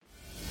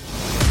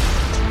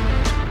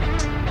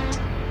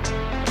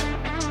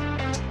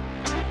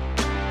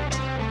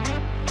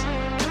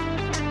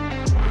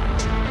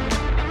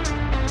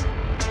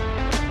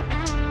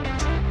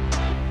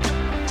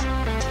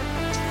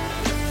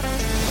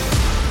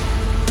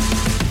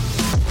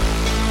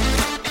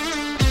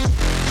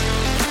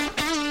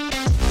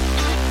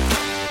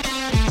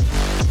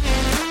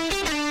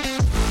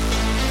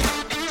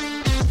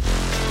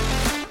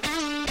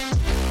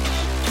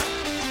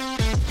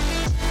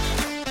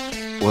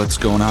What's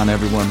going on,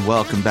 everyone?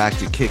 Welcome back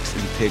to Kicks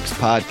and Picks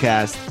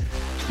podcast.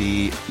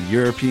 The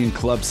European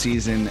club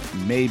season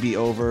may be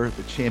over.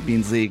 The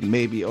Champions League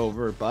may be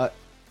over, but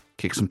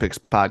Kicks and Picks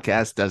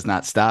podcast does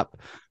not stop.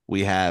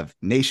 We have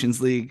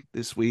Nations League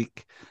this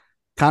week,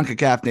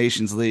 CONCACAF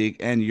Nations League,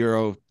 and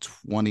Euro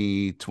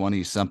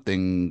 2020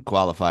 something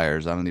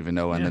qualifiers. I don't even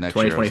know when the next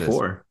 2024.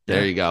 Euros is.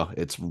 There you go.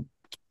 It's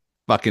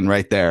fucking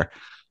right there.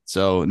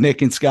 So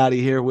Nick and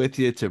Scotty here with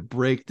you to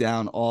break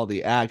down all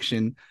the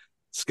action.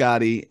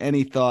 Scotty,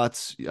 any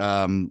thoughts?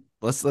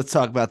 Let's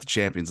talk about the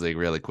Champions League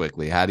really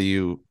quickly. How would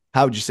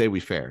you say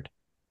we fared?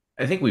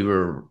 I think we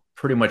were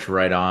pretty much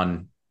right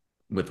on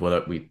with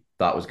what we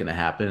thought was going to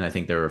happen. I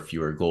think there were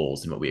fewer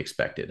goals than what we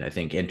expected. I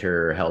think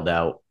Inter held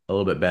out a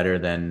little bit better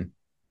than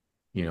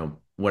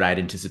what I'd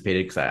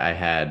anticipated, because I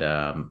had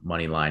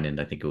money line, and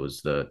I think it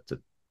was the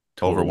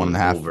total Over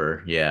 1.5.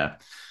 over. Yeah,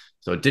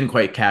 so it didn't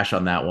quite cash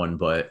on that one,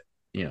 but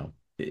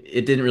it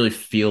didn't really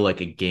feel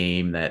like a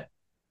game that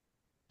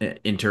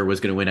Inter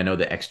was going to win. I know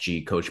the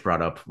XG coach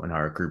brought up in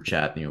our group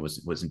chat,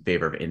 was in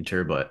favor of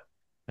Inter, but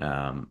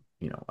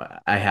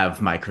I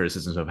have my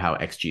criticisms of how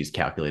XG is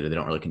calculated. They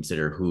don't really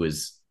consider who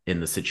is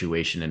in the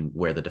situation and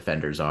where the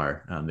defenders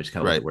are. They just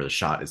kind of look at where the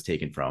shot is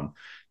taken from.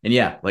 And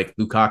yeah, like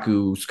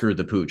Lukaku screwed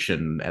the pooch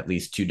in at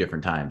least 2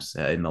 different times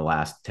in the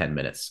last 10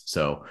 minutes.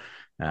 So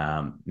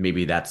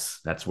maybe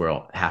that's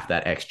where half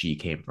that XG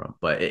came from.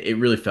 But it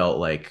really felt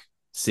like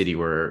City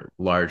were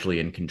largely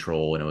in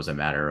control, and it was a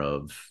matter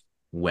of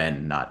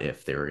when, not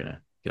if, they were going to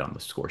get on the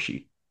score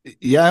sheet.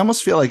 Yeah, I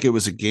almost feel like it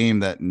was a game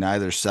that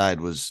neither side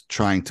was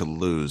trying to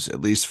lose, at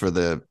least for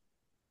the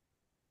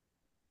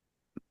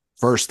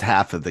first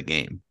half of the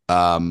game.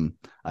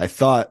 I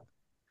thought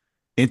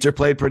Inter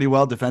played pretty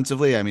well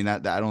defensively. I mean, I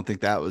don't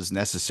think that was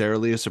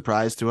necessarily a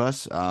surprise to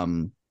us.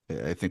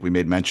 I think we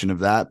made mention of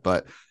that,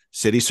 but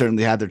City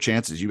certainly had their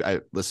chances.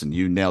 Listen,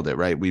 you nailed it,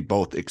 right? We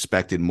both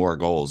expected more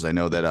goals. I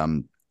know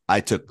that I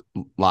took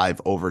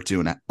live over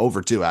two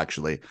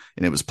actually,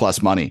 and it was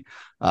plus money.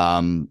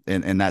 And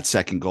that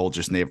second goal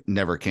just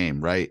never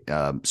came, right?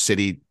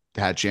 City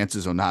had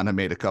chances. Onana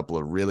made a couple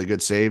of really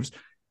good saves.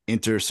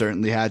 Inter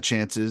certainly had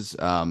chances.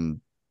 A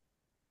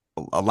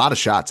lot of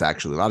shots,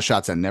 actually. A lot of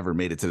shots that never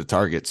made it to the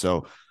target.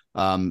 So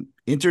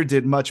Inter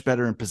did much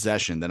better in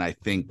possession than I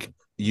think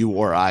you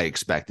or I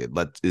expected.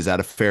 Is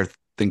that a fair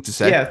thing to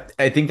say? Yeah,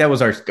 I think that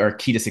was our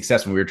key to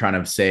success when we were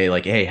trying to say,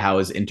 like, hey, how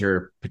is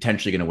Inter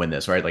potentially going to win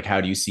this, right? Like,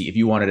 how do you see, if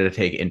you wanted to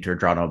take Inter,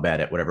 draw no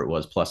bet at whatever it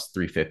was, plus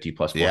 350,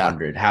 plus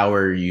 400, how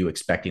are you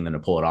expecting them to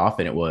pull it off?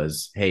 And it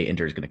was, hey,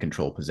 Inter is going to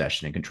control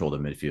possession and control the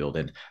midfield,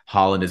 and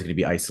Haaland is going to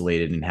be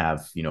isolated and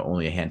have,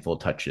 only a handful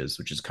of touches,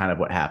 which is kind of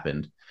what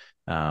happened.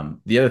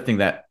 The other thing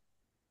that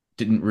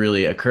didn't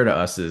really occur to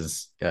us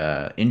is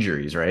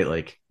injuries, right?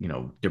 Like,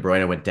 De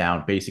Bruyne went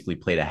down, basically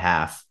played a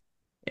half.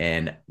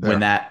 And when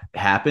that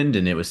happened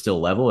and it was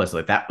still level, I was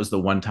like, that was the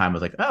one time I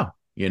was like,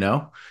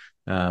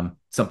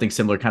 something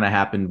similar kind of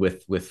happened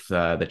with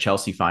the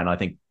Chelsea final. I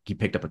think he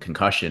picked up a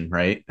concussion,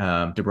 right?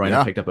 De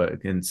Bruyne picked up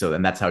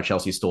and that's how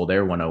Chelsea stole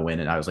their 1-0 win.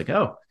 And I was like,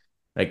 oh,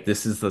 like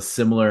this is the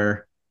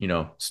similar,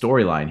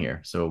 storyline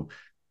here. So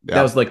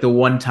that was like the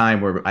one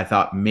time where I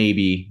thought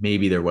maybe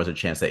there was a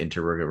chance that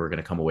Inter were going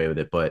to come away with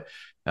it, but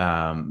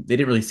they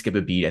didn't really skip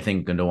a beat. I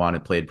think Gundogan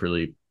had played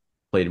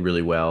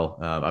really well.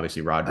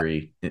 Obviously,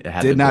 Rodri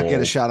did not get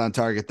a shot on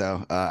target,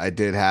 though. I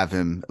did have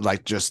him,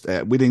 like, just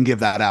we didn't give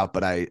that out,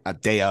 but a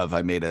day of,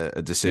 I made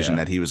a decision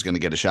that he was going to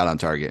get a shot on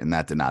target, and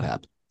that did not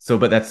happen. So,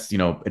 but that's,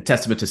 a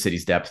testament to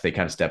City's depth. They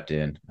kind of stepped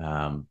in,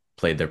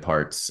 played their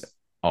parts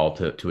all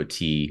to a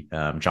T.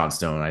 John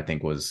Stone, I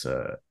think, was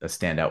a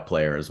standout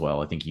player as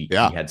well. I think he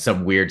had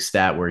some weird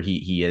stat where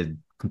he had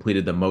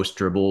completed the most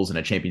dribbles in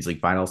a Champions League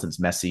final since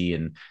Messi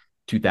and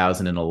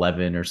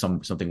 2011 or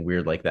something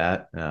weird like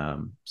that.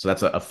 So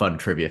that's a fun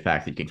trivia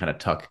fact that you can kind of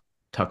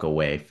tuck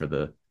away for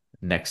the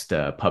next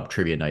pub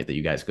trivia night that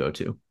you guys go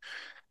to.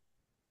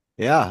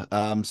 Yeah.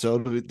 So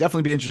it'll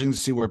definitely be interesting to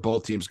see where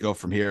both teams go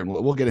from here. And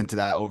we'll get into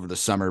that over the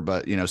summer,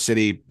 but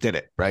City did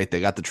it, right? They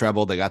got the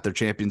treble, they got their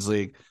Champions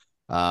League.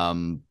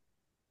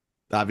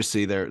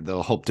 Obviously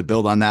they'll hope to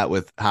build on that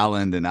with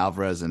Haaland and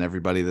Alvarez and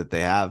everybody that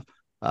they have.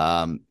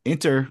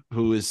 Inter,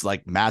 who is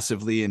like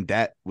massively in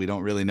debt, we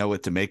don't really know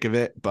what to make of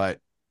it, but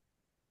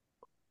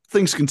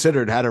things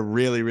considered, had a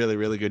really, really,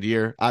 really good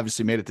year.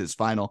 Obviously made it to this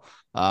final.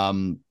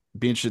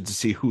 Be interested to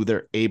see who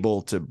they're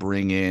able to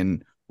bring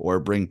in or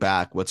bring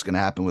back, what's going to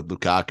happen with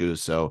Lukaku.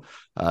 So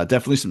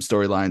definitely some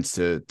storylines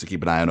to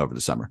keep an eye on over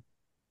the summer.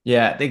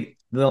 Yeah, I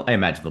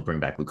imagine they'll bring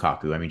back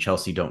Lukaku. I mean,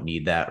 Chelsea don't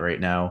need that right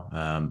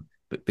now.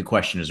 But the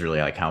question is really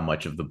like, how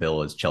much of the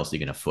bill is Chelsea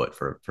going to foot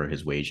for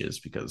his wages?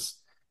 Because,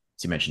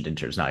 as you mentioned,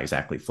 Inter's not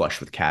exactly flush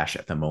with cash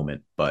at the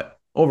moment. But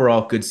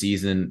overall, good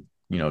season.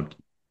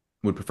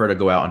 Would prefer to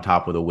go out on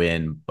top with a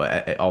win.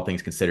 But all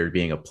things considered,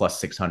 being a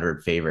plus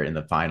 600 favorite in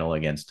the final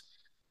against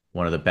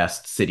one of the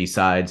best City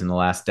sides in the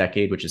last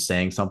decade, which is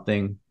saying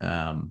something,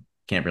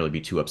 can't really be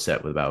too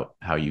upset about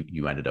how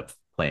you ended up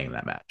playing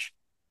that match.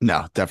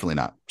 No, definitely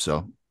not.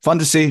 So fun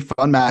to see,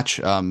 fun match.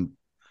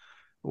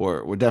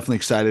 we're definitely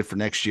excited for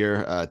next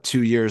year.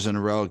 2 years in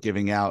a row,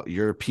 giving out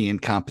European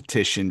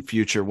competition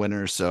future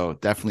winners. So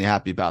definitely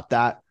happy about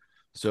that.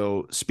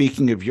 So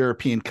speaking of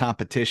European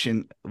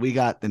competition, we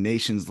got the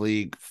Nations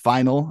League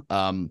final.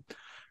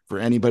 For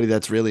anybody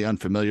that's really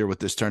unfamiliar with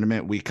this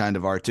tournament, we kind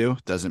of are too.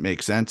 Doesn't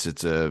make sense.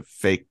 It's a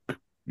fake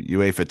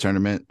UEFA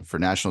tournament for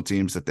national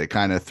teams that they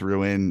kind of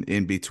threw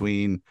in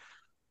between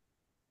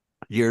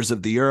years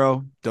of the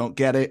Euro. Don't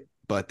get it,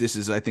 but this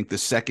is, I think, the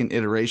second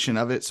iteration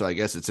of it. So I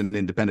guess it's an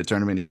independent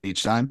tournament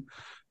each time.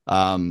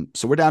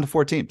 So we're down to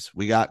 4 teams.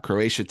 We got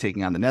Croatia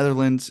taking on the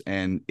Netherlands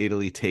and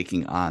Italy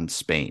taking on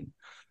Spain.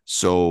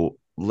 So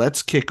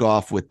let's kick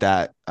off with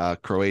that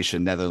Croatia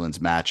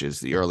Netherlands matches.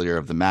 The earlier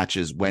of the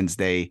matches,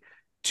 Wednesday,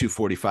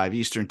 2:45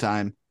 Eastern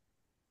time.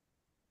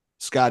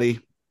 Scotty,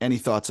 any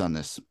thoughts on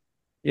this?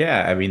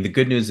 Yeah, I mean, the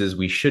good news is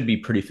we should be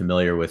pretty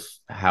familiar with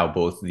how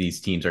both of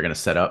these teams are going to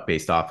set up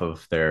based off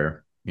of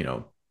their,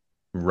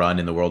 run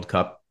in the World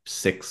Cup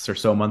 6 or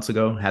so months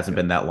ago. It hasn't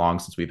been that long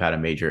since we've had a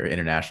major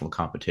international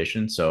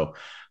competition. So,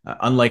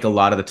 unlike a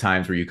lot of the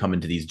times where you come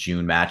into these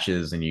June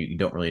matches and you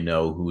don't really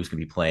know who's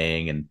going to be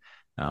playing and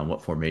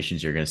what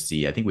formations you're going to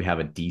see, I think we have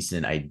a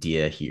decent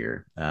idea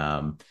here.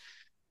 I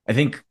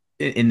think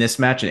in this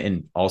match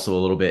and also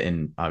a little bit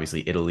in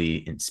obviously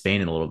Italy and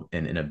Spain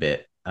in a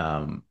bit.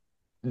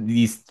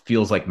 These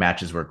feels like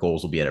matches where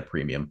goals will be at a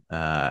premium.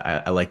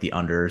 I like the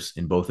unders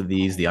in both of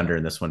these. The under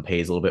in this one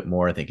pays a little bit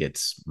more. I think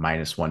it's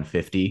minus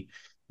 150.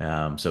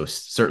 So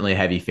certainly a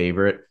heavy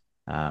favorite.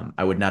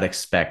 I would not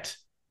expect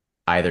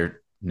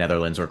either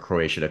Netherlands or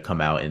Croatia to come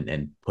out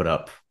and put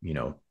up,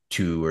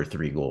 2 or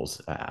 3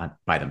 goals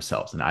by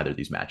themselves in either of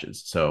these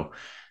matches. So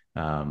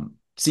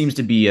seems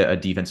to be a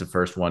defensive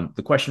first one.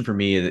 The question for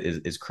me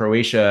is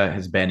Croatia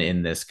has been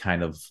in this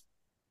kind of,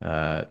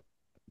 uh,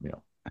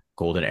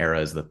 golden era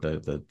is the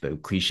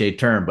cliched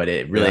term, but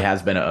it really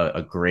has been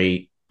a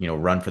great,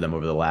 run for them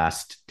over the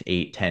last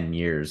 8-10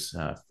 years,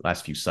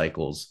 last few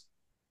cycles.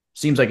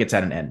 Seems like it's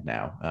at an end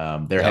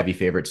now. They're heavy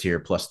favorites here,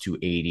 plus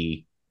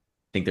 280.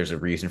 I think there's a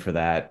reason for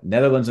that.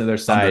 Netherlands on their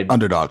side.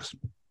 Underdogs.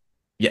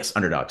 Yes,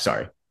 underdogs.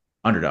 Sorry.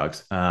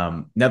 Underdogs.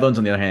 Netherlands,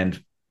 on the other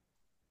hand,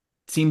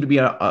 seem to be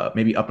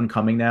maybe up and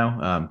coming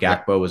now.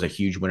 Gakpo was a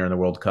huge winner in the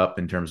World Cup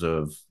in terms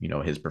of,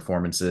 his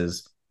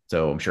performances.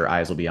 So I'm sure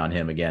eyes will be on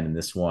him again in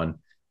this one.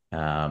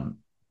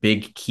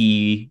 Big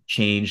key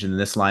change in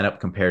this lineup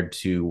compared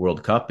to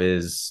World Cup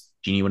is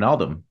Gini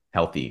Wijnaldum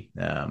healthy.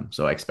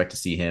 So I expect to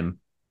see him.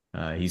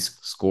 He's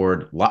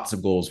scored lots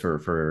of goals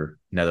for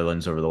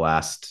Netherlands over the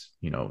last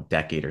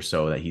decade or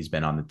so that he's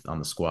been on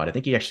the squad. I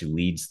think he actually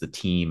leads the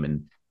team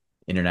in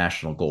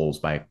international goals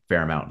by a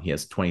fair amount. He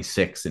has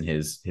 26 in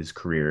his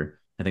career.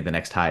 I think the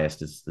next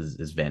highest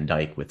is Van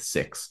Dijk with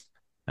 6.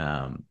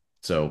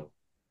 So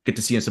get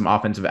to see some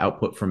offensive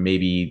output from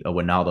maybe a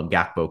Wijnaldum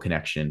Gakpo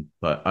connection,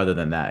 but other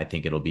than that, I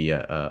think it'll be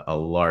a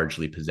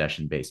largely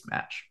possession based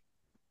match.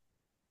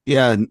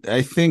 Yeah,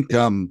 I think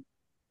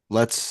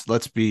let's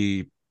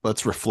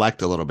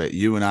reflect a little bit.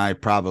 You and I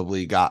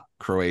probably got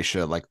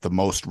Croatia like the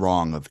most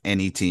wrong of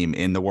any team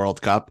in the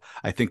World Cup.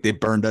 I think they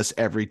burned us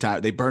every time.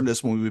 They burned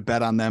us when we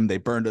bet on them. They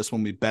burned us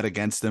when we bet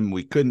against them.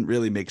 We couldn't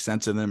really make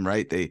sense of them,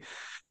 right? They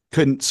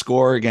couldn't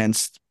score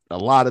against a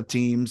lot of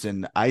teams,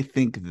 and I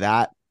think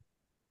that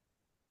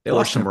they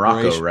lost to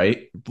Morocco,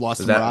 right? Lost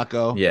to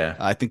Morocco. Yeah.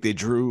 I think they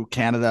drew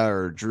Canada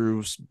or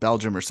drew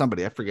Belgium or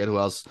somebody. I forget who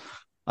else.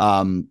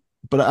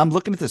 But I'm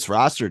looking at this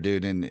roster,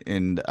 dude,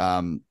 and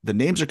the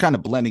names are kind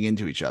of blending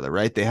into each other,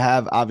 right? They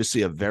have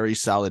obviously a very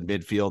solid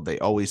midfield. They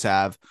always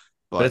have,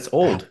 but it's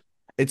old.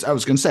 I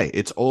was going to say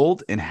it's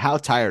old. And how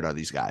tired are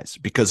these guys?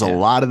 Because a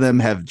lot of them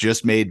have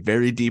just made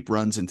very deep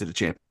runs into the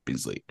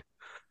Champions League.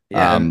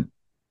 Yeah.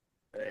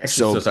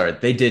 Actually, so sorry.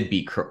 They did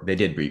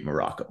beat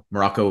Morocco.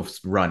 Morocco's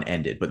run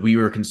ended, but we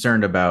were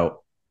concerned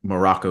about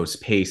Morocco's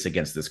pace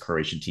against this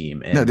Croatian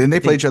team. And no, didn't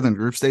they play each other in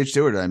group stage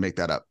too, or did I make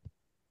that up?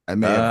 I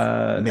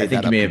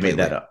think you may have made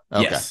that up.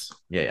 Okay. Yes.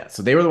 Yeah.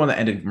 So they were the one that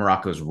ended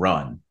Morocco's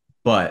run.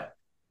 But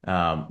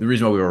the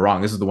reason why we were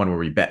wrong, this is the one where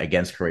we bet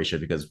against Croatia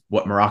because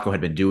what Morocco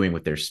had been doing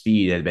with their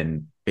speed had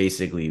been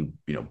basically,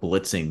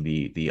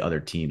 blitzing the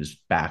other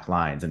team's back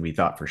lines. And we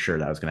thought for sure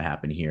that was going to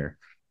happen here.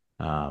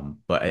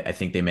 But I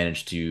think they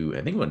managed to,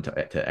 I think it went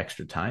to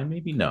extra time,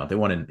 maybe. No, they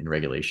won in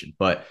regulation.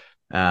 But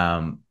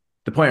the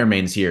point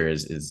remains here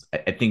is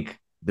I think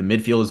the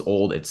midfield is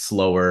old. It's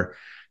slower.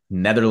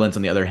 Netherlands,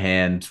 on the other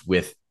hand,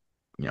 with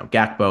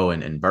Gakpo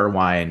and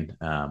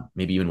Bergwijn,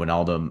 maybe even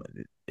Wijnaldum,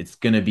 it's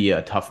going to be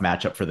a tough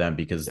matchup for them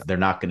because they're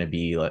not going to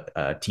be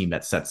a team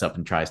that sets up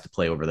and tries to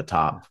play over the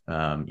top,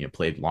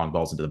 play long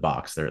balls into the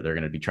box. They're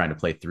going to be trying to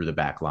play through the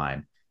back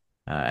line.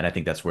 And I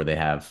think that's where they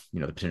have,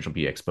 the potential to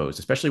be exposed,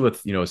 especially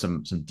with,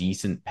 some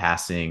decent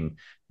passing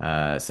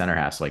center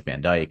halves like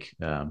Van Dijk,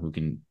 who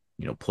can,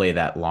 play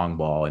that long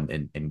ball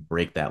and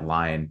break that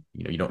line.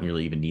 You don't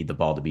really even need the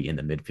ball to be in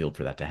the midfield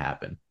for that to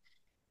happen.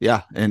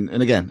 Yeah. And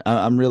again,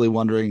 I'm really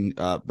wondering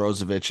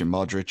Brozovic and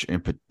Modric in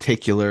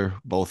particular,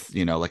 both,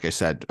 like I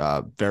said,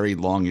 very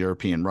long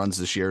European runs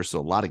this year. So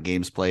a lot of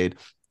games played.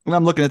 And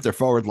I'm looking at their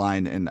forward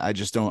line, and I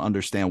just don't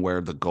understand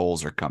where the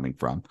goals are coming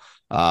from.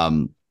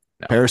 Um,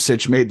 No.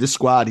 Perisic made the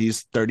squad.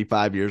 He's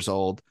 35 years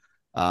old.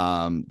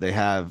 They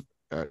have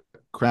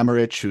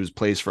Kramaric, who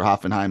plays for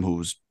Hoffenheim,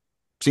 who's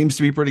seems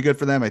to be pretty good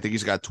for them. I think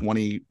he's got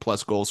 20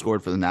 plus goals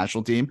scored for the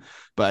national team.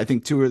 But I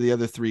think two of the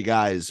other three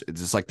guys, it's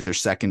just like their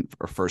second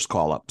or first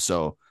call up.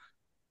 So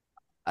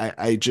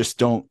I just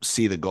don't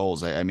see the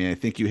goals. I mean, I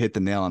think you hit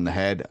the nail on the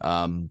head.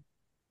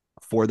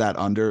 For that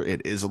under,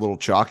 it is a little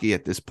chalky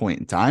at this point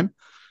in time,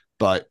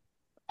 but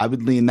I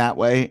would lean that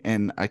way.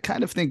 And I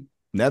kind of think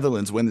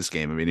Netherlands win this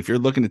game. I mean, if you're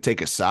looking to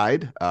take a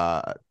side,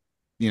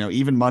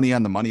 even money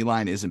on the money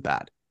line isn't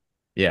bad.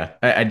 Yeah,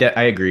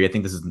 I agree. I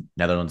think this is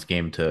Netherlands'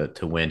 game to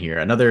win here.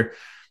 Another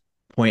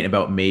point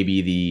about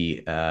maybe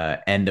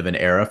the end of an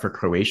era for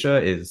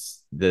Croatia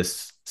is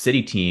this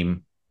City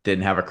team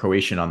didn't have a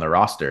Croatian on the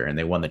roster and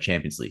they won the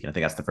Champions League. And I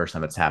think that's the first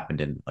time it's happened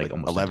in like Like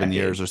almost a 11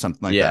 years decade. or something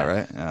like that, Yeah.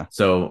 right? Yeah.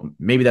 So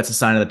maybe that's a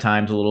sign of the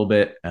times a little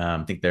bit.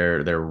 I think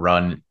their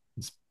run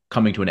is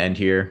coming to an end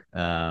here.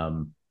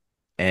 And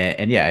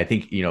yeah, I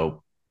think,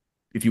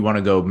 if you want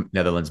to go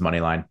Netherlands money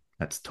line,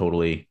 that's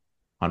totally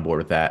on board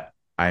with that.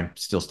 I'm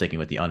still sticking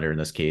with the under in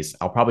this case.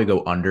 I'll probably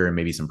go under and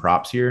maybe some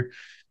props here.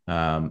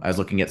 I was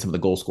looking at some of the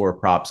goal scorer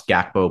props.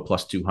 Gakpo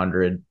plus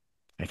 200.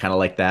 I kind of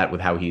like that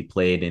with how he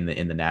played in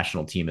the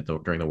national team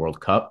during the World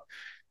Cup.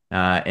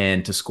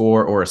 And to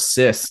score or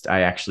assist,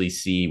 I actually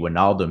see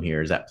Wijnaldum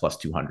here is at plus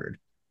 200.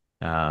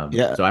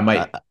 Yeah. So I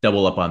might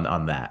double up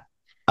on that.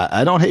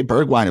 I don't hate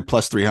Bergwijn at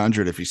plus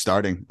 300 if he's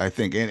starting, I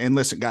think. And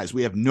listen, guys,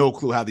 we have no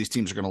clue how these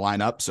teams are going to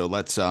line up. So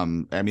let's, I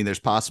mean, there's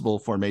possible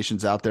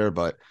formations out there,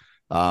 but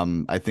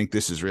I think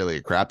this is really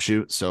a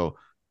crapshoot. So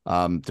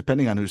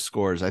depending on who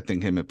scores, I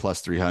think him at plus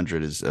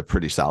 300 is a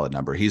pretty solid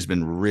number. He's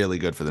been really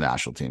good for the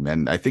national team.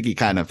 And I think he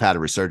kind of had a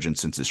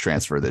resurgence since his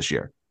transfer this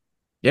year.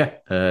 Yeah,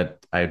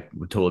 I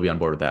would totally be on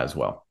board with that as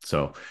well.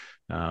 So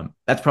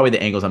that's probably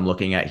the angles I'm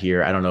looking at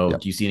here. I don't know.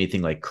 Yep. Do you see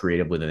anything like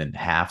creative within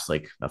halves,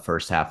 like a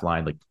first half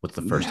line? Like what's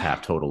the first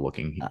half total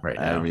looking right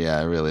now? Yeah,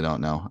 I really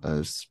don't know.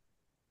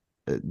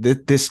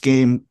 This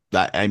game,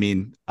 I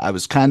mean, I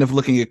was kind of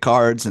looking at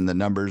cards and the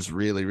numbers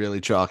really, really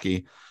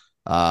chalky.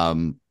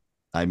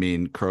 I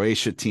mean,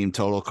 Croatia team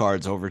total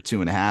cards over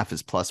 2.5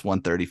 is plus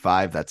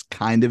 135. That's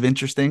kind of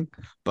interesting,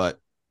 but All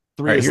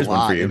three right, is a here's one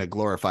for lot in you. a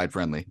glorified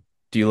friendly.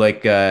 Do you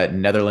like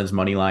Netherlands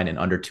money line and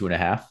under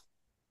 2.5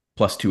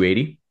 plus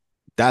 280?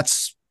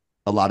 That's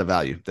a lot of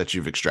value that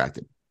you've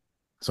extracted.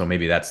 So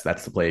maybe that's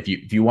the play.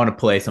 If you want to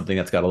play something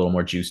that's got a little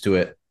more juice to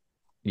it,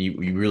 you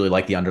really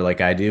like the under like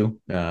I do,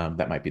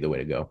 that might be the way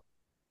to go.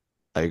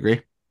 I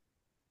agree.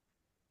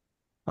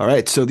 All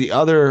right. So the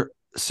other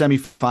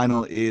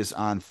semifinal is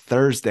on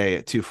Thursday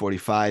at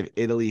 2:45.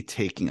 Italy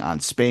taking on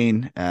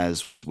Spain.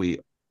 As we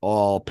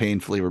all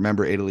painfully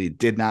remember, Italy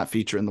did not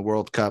feature in the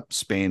World Cup.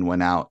 Spain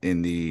went out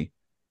in the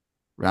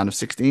round of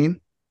 16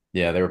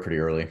 Yeah, they were pretty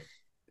early.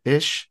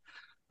 ish.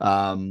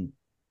 Um,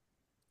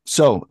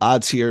 so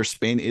odds here,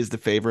 Spain is the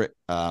favorite.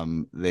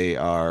 They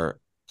are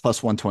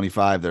plus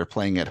 125. They're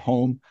playing at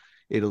home.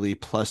 Italy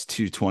plus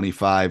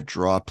 225,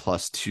 draw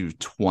plus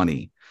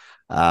 220.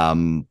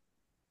 Um,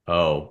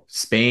 Oh,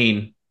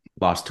 Spain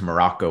lost to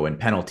Morocco in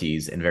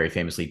penalties and very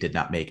famously did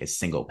not make a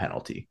single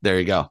penalty. there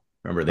you go.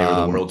 Remember, they were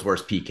the world's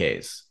worst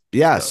PKs.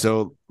 Yeah. So,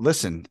 So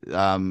listen,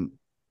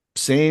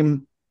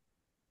 same,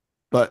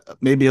 but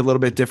maybe a little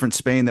bit different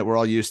Spain that we're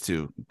all used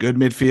to. Good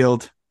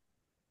midfield,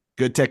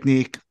 good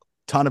technique,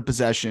 ton of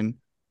possession.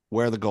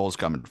 Where are the goals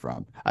coming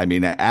from? I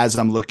mean, as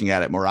I'm looking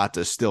at it,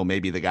 Morata is still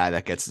maybe the guy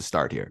that gets the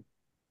start here.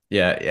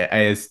 yeah,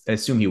 I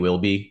assume he will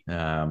be.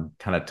 Kind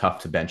of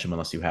tough to bench him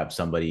unless you have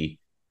somebody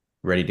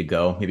ready to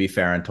go. Maybe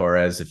Ferran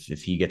Torres,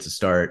 if he gets a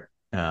start,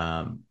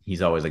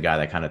 he's always a guy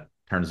that kind of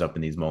turns up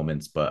in these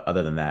moments. But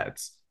other than that,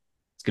 it's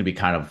going to be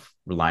kind of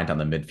reliant on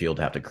the midfield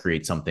to have to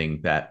create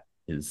something that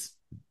is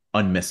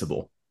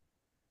unmissable.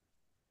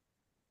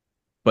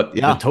 But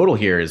Yeah. the total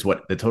here is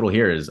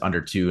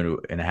under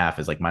 2.5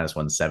 is like minus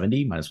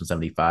 170, minus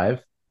 175.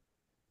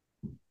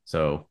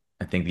 So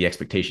I think the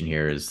expectation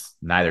here is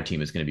neither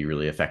team is going to be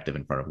really effective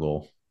in front of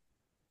goal.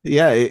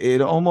 Yeah.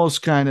 It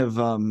almost kind of,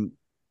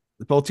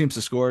 both teams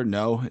to score,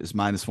 no, is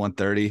minus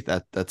 130.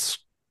 That's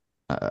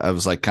I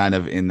was like kind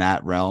of in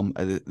that realm.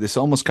 This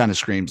almost kind of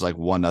screams like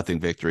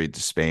 1-0 victory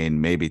to Spain,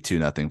 maybe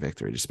 2-0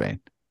 victory to Spain.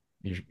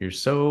 You're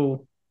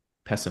so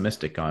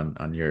pessimistic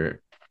on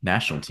your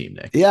national team,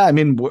 Nick. Yeah, I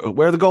mean,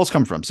 where the goals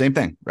come from, same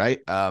thing, right?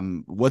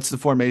 What's the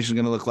formation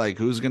going to look like?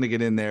 Who's going to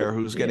get in there?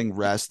 Who's Yeah. getting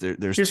rest? There's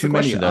Here's the too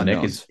many question though, Nick,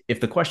 is unknowns. if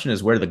the question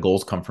is where do the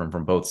goals come from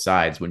both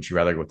sides, wouldn't you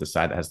rather go with the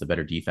side that has the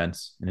better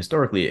defense? And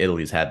historically,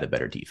 Italy's had the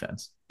better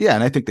defense. Yeah,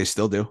 and I think they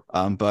still do.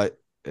 But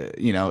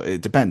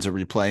it depends. Are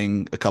we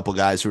playing a couple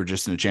guys who are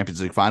just in a Champions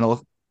League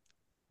final?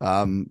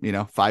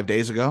 5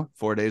 days ago,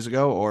 4 days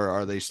ago, or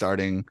are they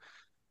starting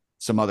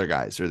some other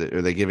guys? Are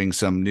they giving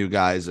some new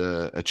guys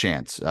a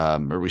chance?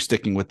 Are we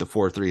sticking with the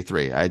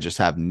 4-3-3? I just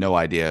have no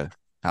idea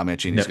how No,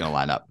 Mancini's going to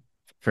line up.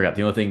 forgot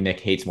the only thing Nick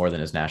hates more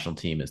than his national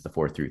team is the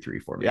 4-3-3 Yeah,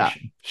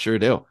 formation. sure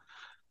do.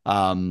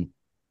 Um,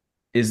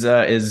 Is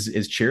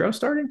Chiro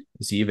starting?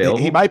 Is he He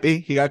available? might be.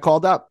 He got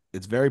called up.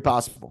 It's very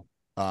possible.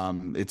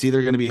 It's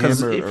either going to be him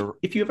Because or,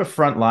 if you have a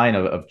front line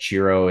of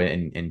Chiro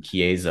and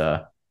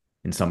Chiesa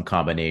in some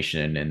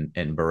combination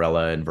and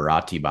Barella and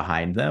Verratti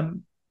behind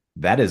them,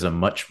 that is a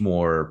much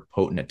more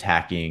potent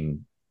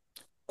attacking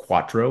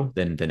quattro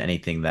than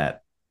anything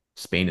that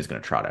Spain is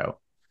going to trot out.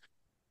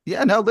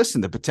 yeah, no,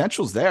 listen, the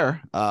potential's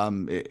there.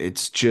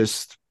 It's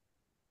just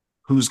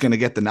who's going to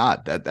get the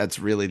nod. That's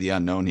really the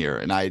unknown here.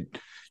 And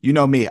you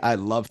know me, I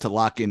love to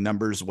lock in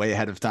numbers way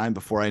ahead of time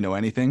before I know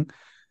anything.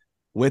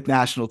 With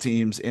national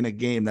teams in a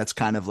game that's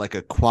kind of like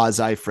a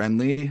quasi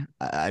friendly.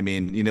 I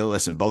mean,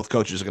 listen, both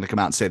coaches are going to come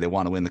out and say they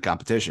want to win the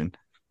competition.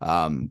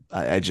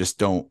 I just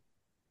don't.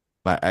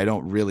 I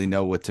don't really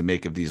know what to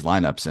make of these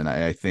lineups, and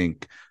I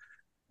think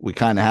we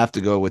kind of have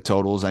to go with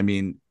totals. I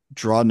mean,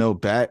 draw no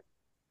bet.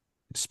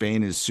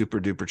 Spain is super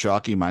duper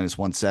chalky, minus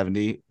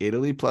 170.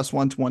 Italy plus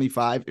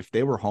 125. If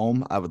they were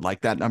home, I would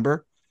like that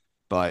number,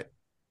 but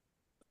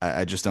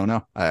I just don't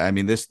know. I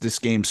mean, this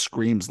game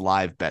screams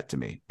live bet to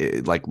me.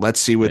 Like, let's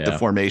see what the Yeah.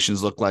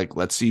 formations look like.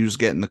 Let's see who's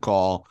getting the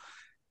call.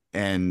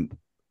 And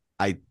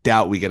I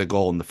doubt we get a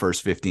goal in the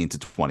first 15 to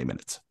 20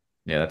 minutes.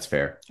 Yeah, that's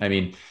fair. I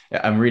mean,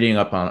 I'm reading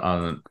up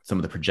on some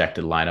of the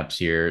projected lineups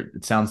here.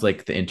 It sounds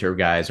like the Inter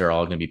guys are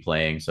all going to be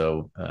playing.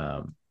 So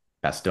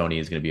Bastoni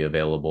is going to be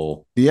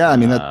available. Yeah, I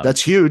mean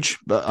that's huge,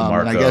 but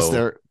and I guess DeMarco,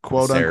 they're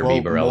quote Servi,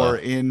 unquote more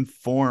Barella. in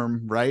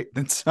form, right,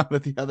 than some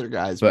of the other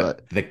guys.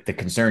 But But the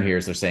concern here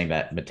is they're saying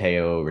that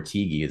Matteo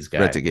Retegui is guy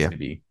is Retic, going to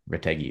be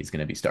Retegui is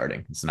going to be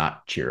starting. It's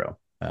not Chiro.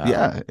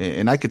 yeah,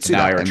 and I could So see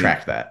now I that. I mean,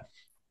 retract that.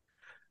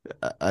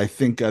 I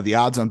think the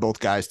odds on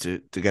both guys to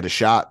get a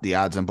shot, the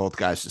odds on both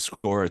guys to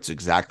score, it's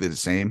exactly the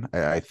same.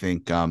 I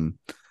think.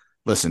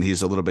 Listen,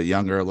 he's a little bit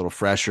younger, a little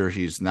fresher.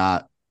 He's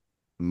not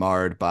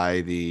marred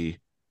by the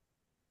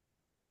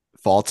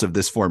faults of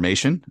this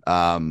formation.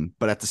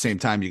 But at the same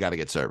time, you got to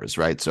get service,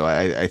 right? So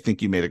I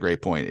think you made a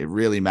great point. It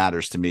really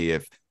matters to me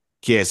if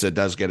Chiesa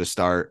does get a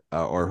start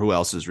or who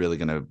else is really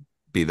going to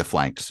be the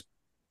flanks.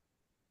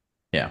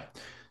 Yeah.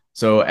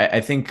 So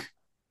I think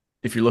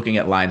if you're looking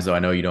at lines, though, I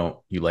know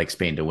you like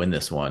Spain to win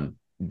this one.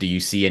 Do you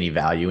see any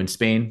value in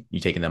Spain? You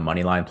taking the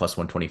money line plus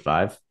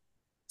 125?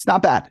 It's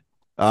not bad.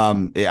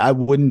 I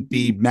wouldn't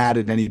be mad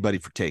at anybody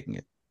for taking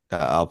it.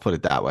 I'll put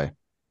it that way.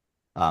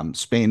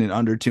 Spain in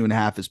under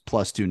 2.5 is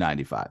plus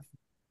 295.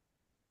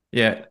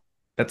 Yeah,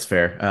 that's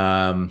fair.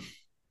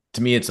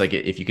 To me, it's like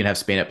if you can have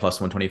Spain at plus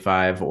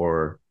 125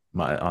 or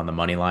on the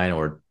money line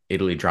or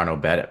Italy draw no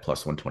bet at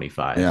plus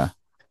 125, Yeah.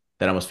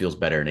 that almost feels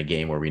better in a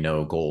game where we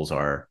know goals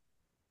are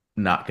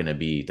not going to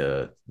be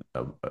they're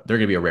going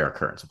to be a rare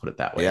occurrence. I'll put it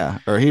that way. Yeah.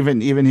 Or even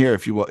here,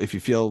 if you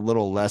feel a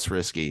little less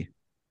risky,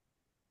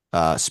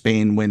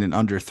 Spain winning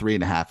under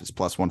 3.5 is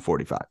plus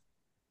 145.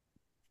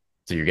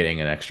 So you're getting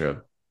an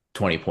extra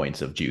 20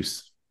 points of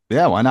juice.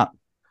 Yeah, why not?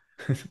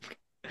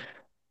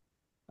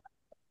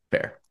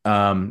 Fair.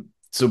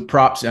 So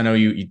props. I know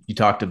you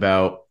talked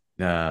about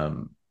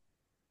Retegui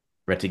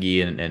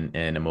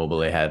and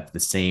Immobile had the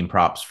same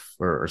props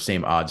or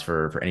same odds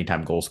for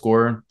anytime goal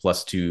scorer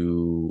plus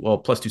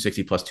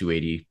 260 plus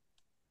 280,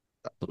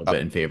 a little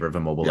bit in favor of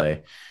Immobile.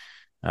 Yep.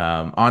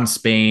 On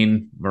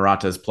Spain,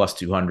 Morata's plus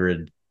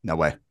 200. No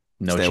way.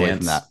 No Stay chance. away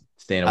from that.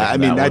 Staying away from I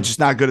mean, that that's one. just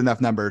not good enough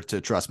number to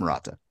trust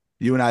Morata.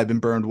 You and I have been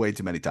burned way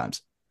too many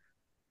times.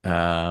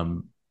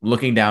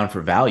 Looking down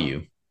for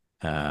value,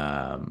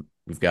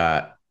 we've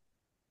got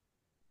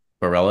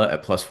Barella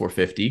at plus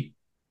 450,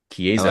 I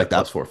Chiesa like at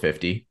plus that.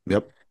 450.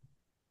 Yep.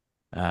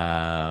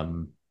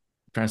 Trying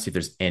to see if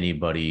there's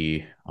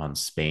anybody on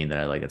Spain that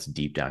I like that's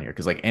deep down here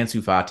because like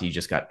Ansu Fati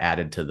just got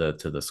added to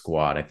the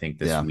squad I think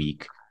this Yeah.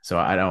 week, so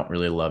I don't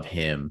really love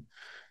him.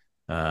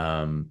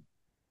 Man,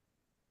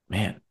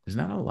 there's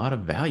not a lot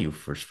of value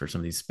for some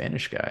of these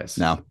Spanish guys.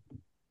 No.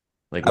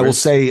 Like I will where's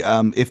say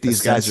if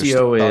these guys are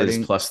Asensio is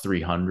starting, plus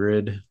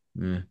 300.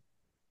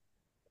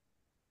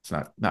 It's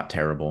not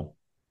terrible.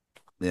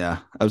 yeah,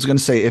 I was going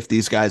to say if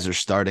these guys are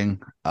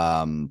starting,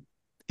 but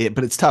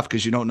it's tough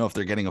because you don't know if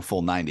they're getting a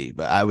full 90.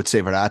 But I would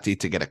say Verratti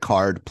to get a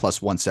card plus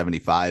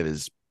 175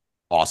 is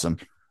awesome.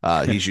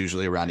 He's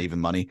usually around even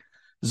money.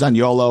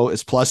 Zaniolo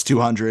is plus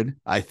 200.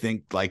 I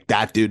think like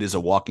that dude is a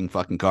walking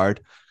fucking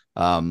card.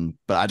 But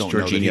I don't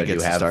know that he Jorginho,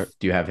 gets to start.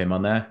 do you have him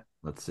on that?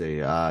 Let's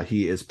see.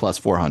 He is plus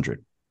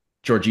 400.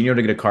 Jorginho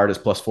to get a card is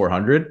plus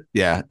 400.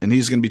 Yeah, and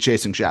he's going to be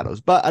chasing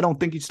shadows, but I don't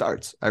think he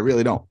starts. I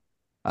really don't.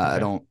 Okay. I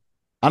don't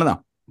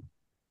know.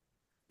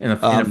 In a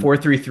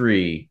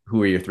 4-3-3,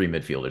 who are your three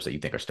midfielders that you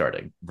think are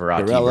starting?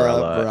 Barella,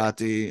 Barella.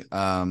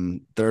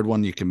 Verratti. Third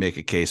one, you can make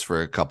a case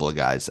for a couple of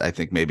guys. I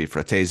think maybe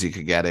Fratesi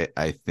could get it.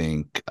 I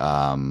think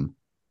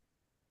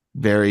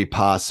very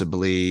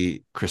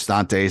possibly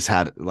Cristante's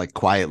had like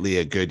quietly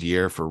a good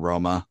year for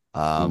Roma.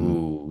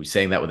 Ooh,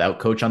 saying that without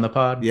coach on the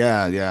pod?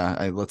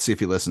 Yeah. Let's see if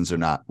he listens or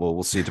not. Well,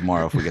 we'll see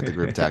tomorrow if we get the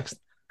group text.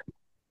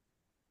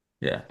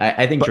 Yeah,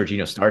 I think But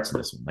Jorginho starts in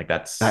this one. Like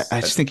I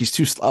just think he's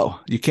too slow.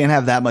 You can't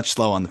have that much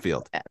slow on the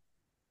field.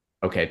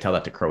 okay. Tell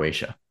that to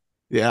Croatia.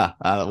 Yeah,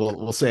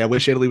 we'll say I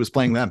wish Italy was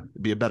playing them.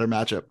 It'd be a better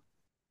matchup.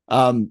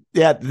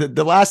 Yeah,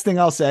 the last thing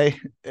I'll say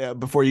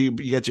before you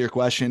get to your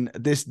question,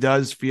 this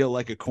does feel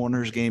like a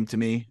corners game to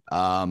me.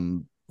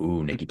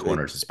 Ooh, Nikki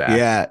Corners is back.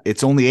 Yeah,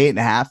 it's only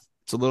 8.5.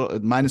 It's a little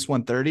minus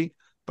 130,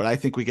 but I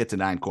think we get to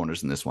 9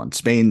 corners in this one.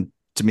 Spain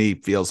to me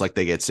feels like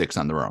they get 6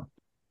 on their own.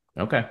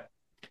 Okay.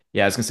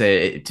 Yeah, I was gonna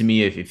say to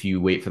me, if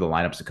you wait for the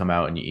lineups to come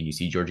out and you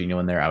see Jorginho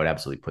in there, I would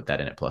absolutely put that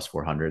in at plus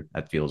 400.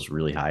 That feels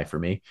really high for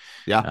me.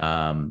 Yeah,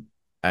 Um,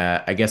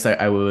 I guess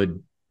I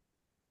would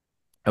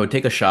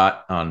take a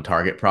shot on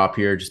target prop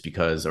here just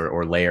because,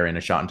 or layer in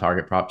a shot on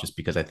target prop just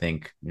because I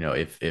think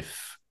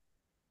if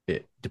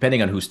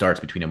depending on who starts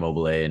between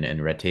Immobile and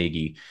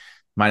Retegui,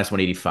 minus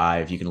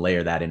 185, you can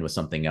layer that in with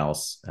something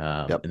else,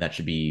 yep, and that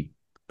should be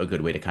a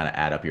good way to kind of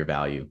add up your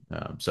value.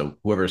 So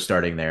whoever's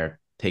starting there,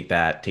 take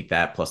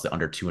that plus the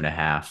under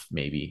 2.5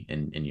 maybe,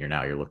 and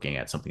you're looking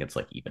at something that's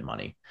like even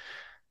money.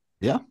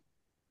 yeah.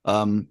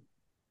 Um,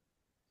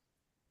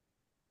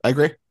 I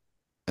agree. Here,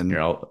 And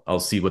I'll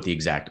see what the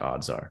exact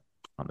odds are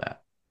on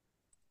that,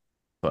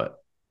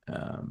 but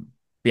um,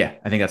 yeah,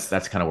 I think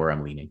that's kind of where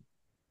I'm leaning.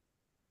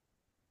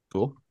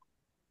 cool.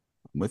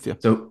 I'm with you.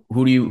 So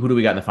who do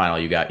we got in the final?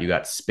 You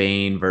got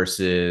Spain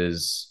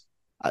versus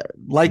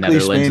Likely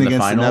Netherlands Spain in the against the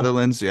final.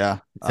 Netherlands. Yeah.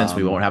 Since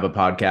we won't have a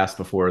podcast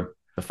before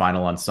the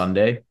final on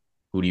Sunday,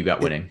 who do you got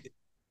It, winning?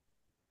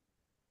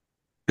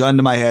 gun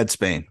to my head,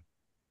 Spain.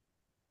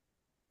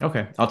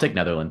 Okay, I'll take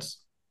Netherlands.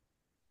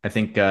 I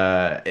think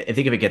if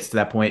it gets to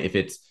that point, if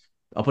it's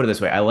I'll put it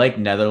this way, I like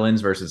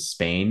Netherlands versus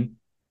Spain.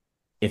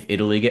 If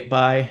Italy get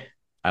by,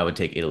 I would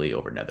take Italy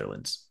over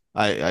Netherlands.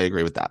 I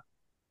agree with that.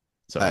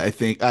 So I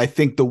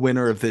think the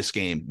winner of this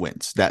game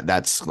wins.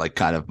 That's like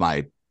kind of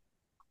my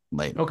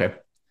lane. okay.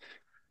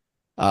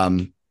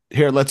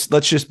 Here let's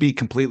just be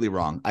completely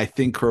wrong. I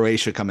think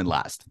Croatia come in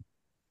last.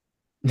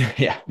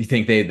 Yeah, you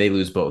think they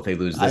lose both? They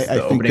lose this I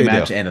the think opening they do.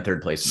 match and the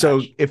third place So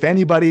match.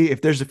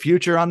 if there's a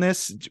future on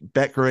this,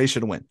 bet Croatia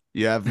to win.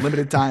 You have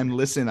limited time.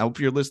 Listen, I hope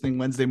you're listening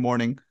Wednesday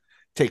morning.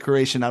 Take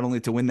Croatia not only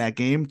to win that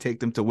game,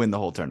 take them to win the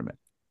whole tournament.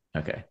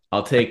 Okay.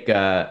 I'll take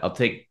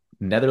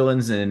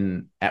Netherlands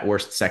in at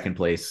worst second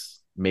place,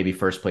 maybe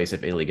first place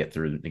if Italy get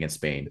through against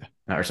Spain.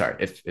 Or sorry,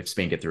 if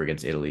Spain get through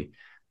against Italy.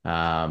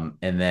 And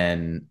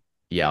then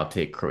yeah, I'll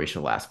take Croatia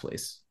last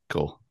place.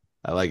 Cool.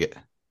 I like it.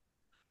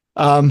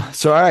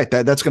 So all right,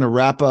 that's going to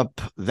wrap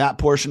up that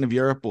portion of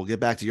Europe. We'll get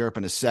back to Europe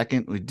in a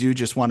second. We do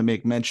just want to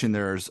make mention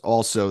there's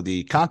also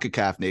the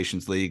CONCACAF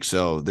Nations League.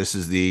 So this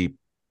is the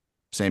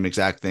same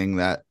exact thing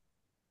that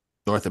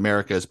North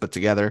America has put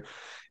together.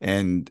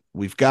 And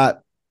we've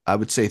got, I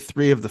would say,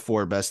 3 of the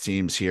 4 best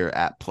teams here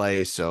at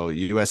play. So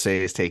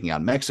USA is taking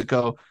on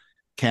Mexico.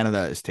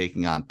 Canada is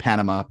taking on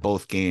Panama.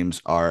 Both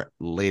games are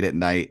late at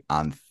night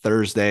on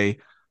Thursday.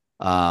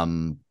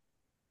 Um,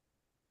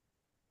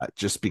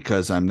 just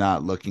because I'm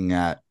not looking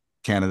at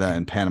Canada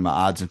and Panama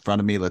odds in front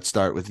of me, let's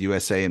start with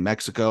USA and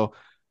Mexico.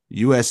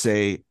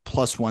 USA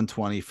plus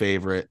 120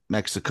 favorite,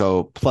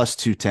 Mexico plus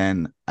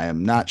 210. I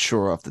am not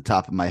sure off the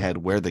top of my head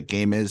where the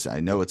game is. I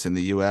know it's in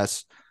the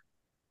US.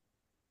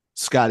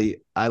 Scotty,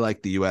 I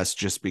like the US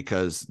just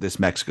because this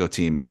Mexico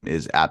team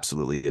is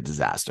absolutely a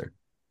disaster.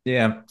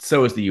 Yeah,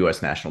 so is the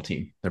U.S. national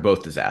team. They're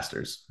both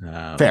disasters.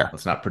 Fair.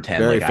 Let's not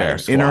pretend Very like either fair.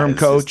 squad Interim is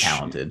coach.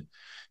 talented.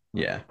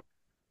 Yeah,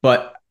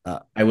 but Uh,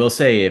 I will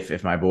say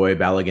if my boy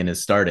Balogun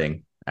is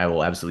starting, I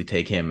will absolutely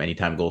take him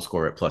anytime goal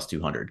scorer at plus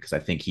 200 because I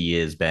think he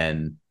is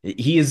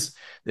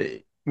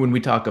when we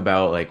talk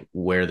about like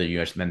where the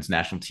U.S. men's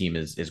national team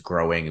is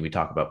growing and we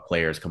talk about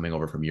players coming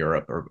over from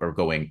Europe or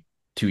going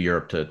to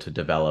Europe to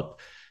develop.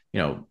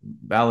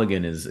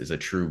 Balogun is a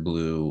true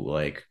blue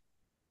like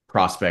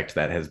prospect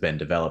that has been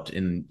developed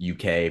in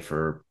UK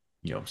for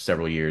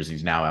several years.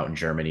 He's now out in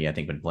Germany. I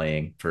think been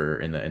playing for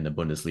in the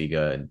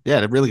Bundesliga and yeah,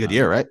 a really good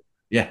year, um, right?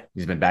 yeah,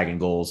 he's been bagging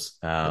goals.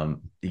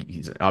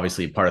 He's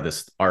obviously part of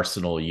this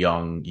Arsenal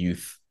young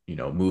youth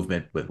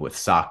movement with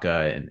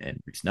Saka and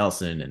Reece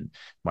Nelson and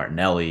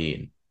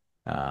Martinelli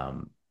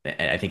and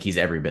I think he's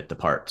every bit the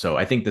part. So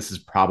I think this is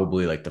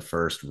probably like the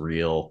first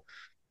real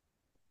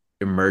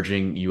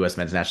emerging U.S.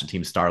 men's national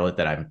team starlet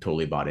that I'm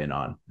totally bought in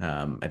on.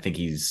 I think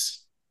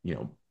he's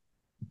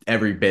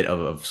every bit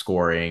of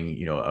scoring,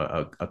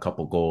 a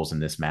couple goals in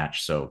this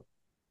match. So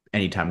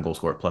anytime goal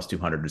scorer plus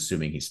 200,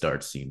 assuming he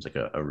starts, seems like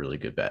a really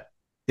good bet.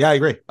 Yeah, I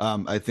agree.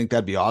 I think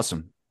that'd be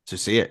awesome to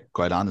see it.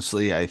 Quite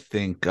honestly, I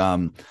think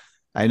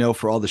I know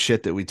for all the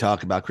shit that we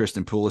talk about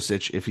Christian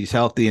Pulisic, if he's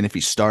healthy and if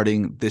he's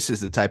starting, this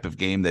is the type of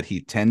game that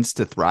he tends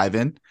to thrive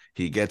in.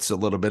 He gets a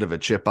little bit of a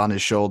chip on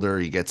his shoulder.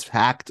 He gets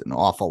hacked an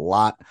awful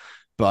lot,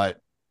 but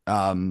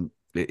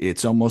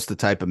it's almost the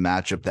type of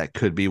matchup that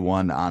could be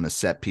won on a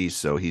set piece.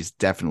 So he's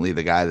definitely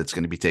the guy that's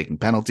going to be taking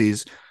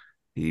penalties.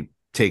 He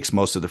takes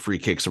most of the free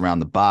kicks around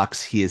the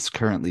box. He is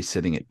currently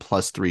sitting at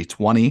plus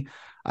 320.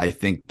 I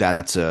think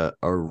that's a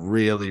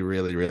really,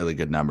 really, really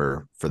good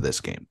number for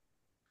this game.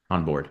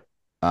 On board.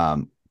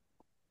 Um,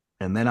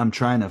 and then I'm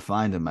trying to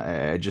find him.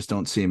 I just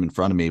don't see him in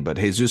front of me. But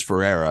Jesus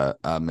Ferreira,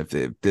 if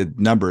the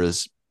number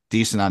is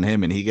decent on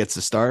him and he gets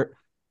to start,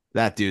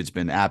 that dude's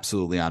been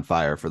absolutely on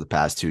fire for the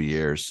past 2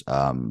 years.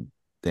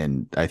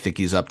 and I think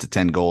he's up to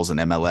 10 goals in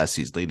MLS.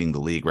 He's leading the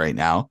league right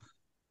now.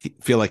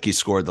 Feel like he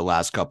scored the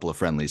last couple of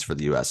friendlies for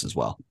the US as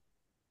well.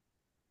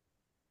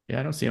 Yeah,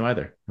 I don't see him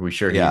either. Are we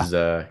sure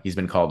Yeah, he's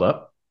been called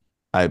up?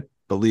 I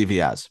believe he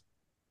has.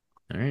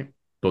 All right.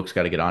 Book's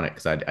got to get on it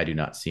because I do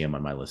not see him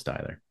on my list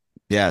either.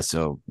 Yeah,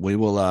 so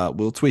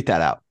we'll tweet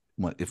that out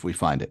if we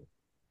find it.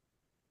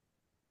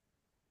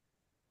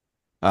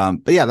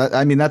 But yeah,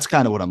 I mean that's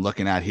kind of what I'm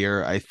looking at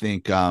here. I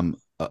think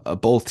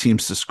both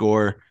teams to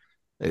score.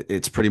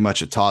 It's pretty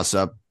much a toss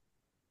up.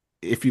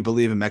 If you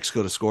believe in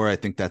Mexico to score, I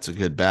think that's a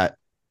good bet.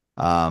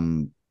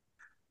 Um,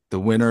 the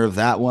winner of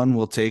that one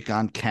will take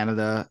on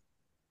Canada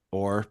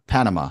or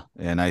Panama,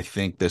 and I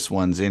think this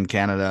one's in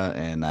Canada,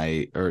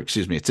 or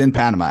excuse me, it's in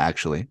Panama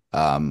actually.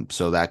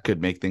 So that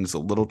could make things a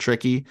little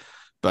tricky,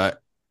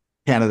 but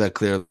Canada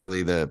clearly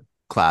the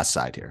class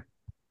side here.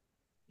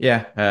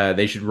 Yeah,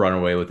 they should run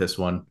away with this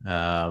one.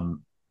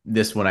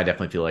 This one I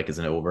definitely feel like is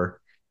an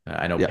over.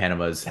 I know Yeah,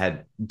 Panama's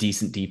had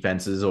decent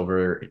defenses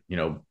over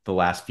the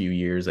last few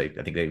years. I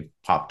think they've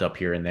popped up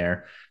here and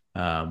there,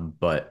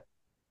 but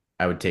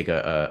I would take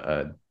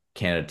a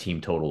Canada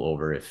team total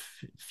over if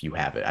you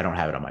have it. I don't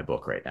have it on my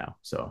book right now,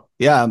 so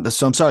yeah.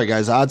 So I'm sorry,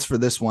 guys. Odds for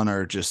this one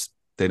are just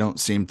they don't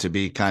seem to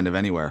be kind of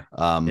anywhere.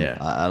 yeah,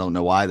 I don't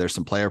know why. There's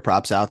some player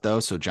props out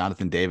though. So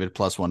Jonathan David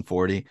plus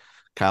 140,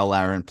 Kyle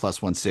Laren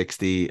plus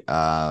 160,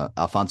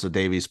 Alfonso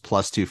Davies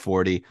plus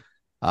 240.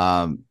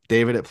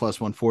 David at plus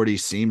 140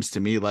 seems to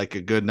me like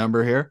a good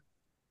number here.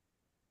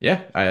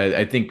 yeah.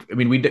 I think I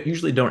mean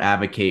usually don't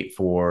advocate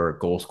for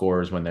goal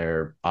scorers when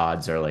their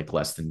odds are like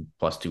less than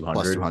plus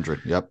Plus 200,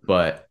 200. Yep.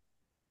 but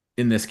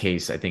in this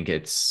case, I think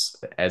it's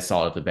as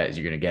solid of a bet as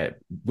you're going to get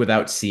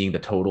without seeing the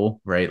total,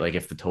 right? Like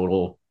if the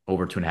total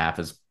over 2.5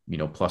 is,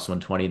 plus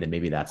 120, then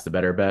maybe that's the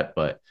better bet.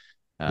 But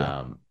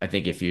Yeah. I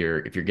think if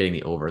you're getting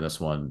the over in this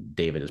one,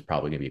 David is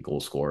probably going to be a goal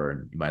scorer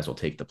and you might as well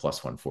take the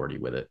plus 140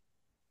 with it.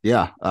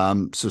 Yeah.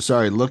 So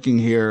sorry, looking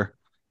here.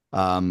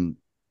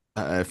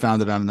 I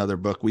found it on another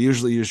book. We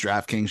usually use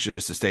DraftKings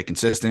just to stay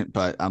consistent,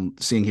 but I'm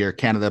seeing here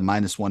Canada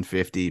minus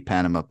 150,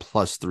 Panama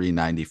plus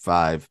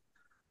 395.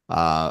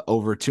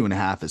 Over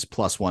 2.5 is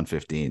plus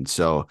 115.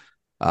 So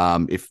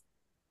if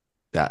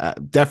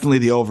definitely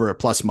the over at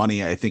plus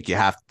money, I think you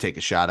have to take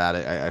a shot at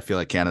it. I feel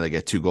like Canada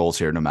get 2 goals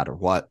here no matter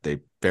what.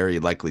 They very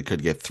likely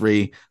could get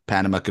 3.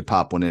 Panama could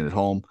pop one in at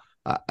home.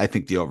 I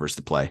think the over is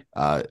the play.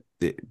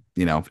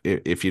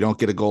 If you don't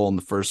get a goal in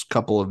the first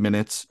couple of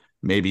minutes,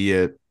 maybe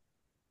you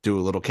do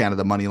a little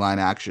Canada money line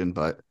action.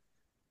 But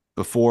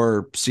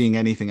before seeing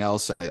anything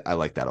else, I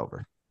like that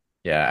over.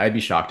 Yeah, I'd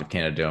be shocked if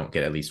Canada don't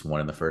get at least one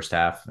in the first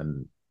half.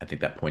 And I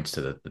think that points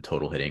to the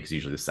total hitting because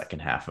usually the second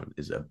half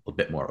is a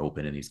bit more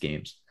open in these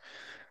games.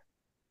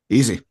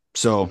 Easy.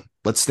 So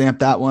let's stamp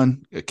that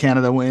one.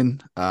 Canada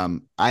win. I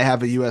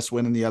have a U.S.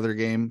 win in the other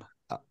game.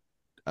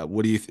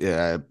 What do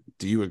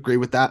you agree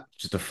with that?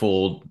 Just a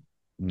full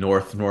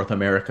North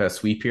America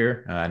sweep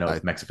here. I know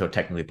Mexico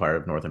technically part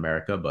of North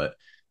America, but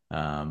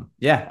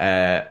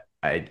yeah,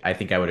 I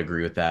think I would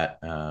agree with that.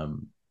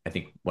 I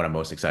think what I'm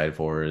most excited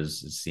for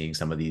is seeing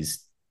some of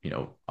these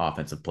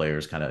offensive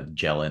players kind of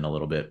gel in a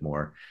little bit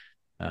more.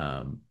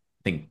 I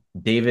think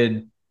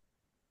David,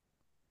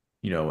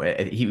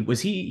 he was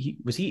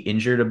he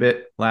injured a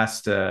bit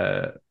last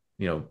was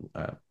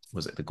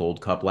it the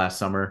Gold Cup last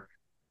summer?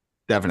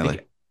 I Definitely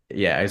think,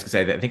 yeah, I was gonna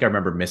say I think I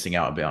remember missing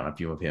out a bit on a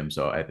few of him,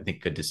 so I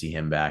think good to see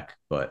him back.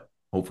 But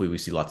hopefully we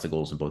see lots of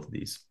goals in both of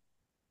these.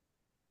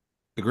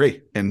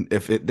 agree. And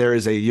if there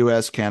is a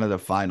U.S. Canada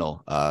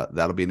final,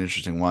 that'll be an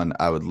interesting one.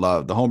 I would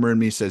love the homer in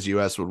me says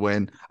U.S. would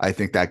win. I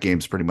think that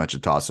game's pretty much a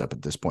toss up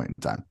at this point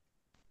in time.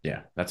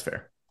 Yeah, that's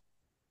fair.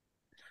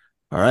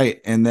 All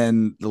right. And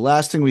then the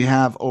last thing we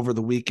have over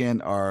the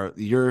weekend are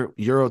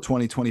Euro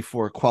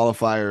 2024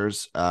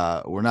 qualifiers.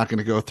 We're not going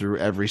to go through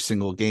every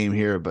single game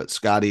here, but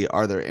Scotty,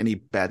 are there any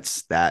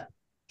bets that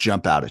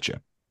jump out at you?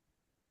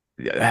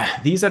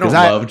 These I don't Because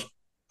love.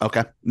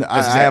 okay. I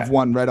I have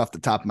one right off the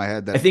top of my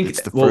head I that think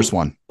it's the first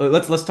well, one.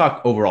 let's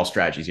talk overall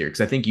strategies here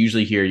because I think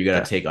usually here you got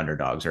to Okay. take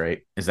underdogs,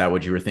 right? Is that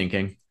what you were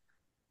thinking?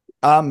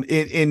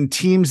 In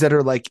teams that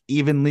are like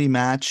evenly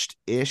matched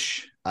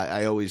ish,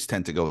 I always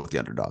tend to go with the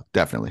underdog.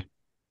 Definitely.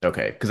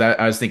 Okay, because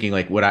I was thinking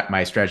like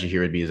my strategy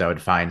here would be is I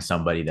would find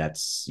somebody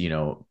that's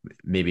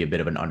maybe a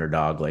bit of an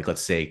underdog, like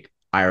let's say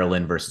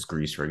Ireland versus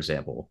Greece, for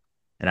example,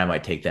 and I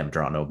might take them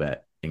draw no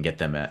bet and get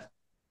them at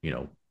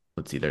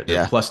let's see they're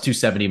Yeah. plus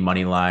 270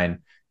 money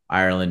line,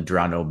 Ireland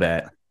draw no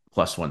bet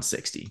plus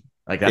 160.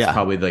 Like that's Yeah.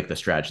 probably like the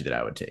strategy that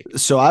I would take.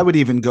 So I would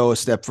even go a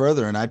step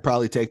further and I'd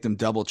probably take them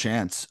double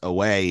chance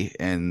away.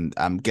 And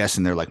I'm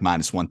guessing they're like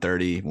minus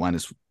 130,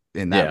 minus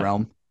in that Yeah.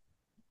 realm.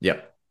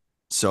 Yep.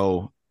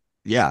 So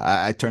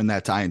yeah, I turn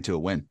that tie into a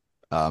win.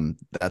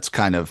 That's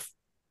kind of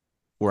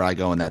where I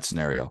go in that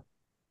scenario.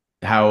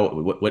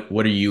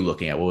 What are you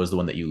looking at? What was the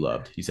one that you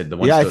loved? You said the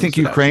one Yeah, I stood think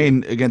stood out to you.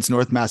 Ukraine against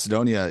North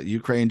Macedonia.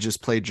 Ukraine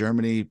just played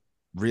Germany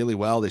really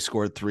well. They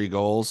scored 3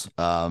 goals.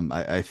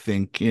 I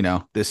think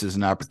this is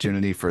an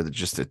opportunity for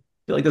just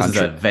feel like this is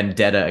a country.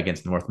 vendetta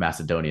against North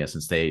Macedonia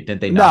since they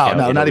knock No, out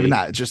no, not even Italy.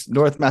 that. Just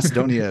North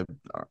Macedonia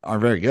are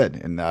very good,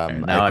 and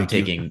Right, I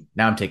think you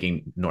now I'm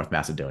taking North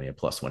Macedonia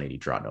plus 180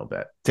 draw no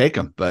bet. take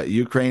them. But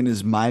Ukraine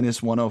is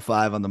minus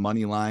 105 on the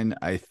money line.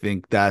 I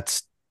think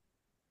that's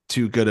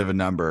too good of a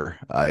number.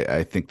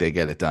 I think they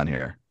get it done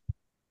here.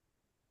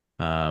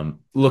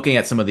 Looking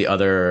at some of the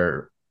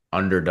other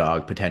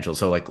underdog potential.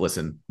 So like,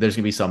 listen, there's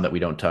gonna be some that we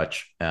don't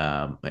touch.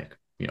 Like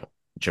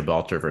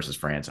Gibraltar versus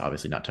France,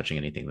 obviously not touching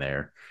anything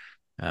there.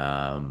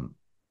 Um,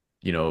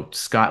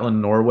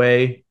 Scotland,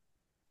 Norway.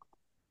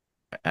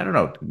 I don't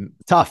know.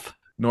 Tough,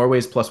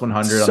 Norway's plus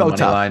 100 on the so money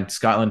tough. line.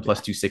 Scotland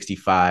plus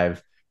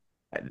 265.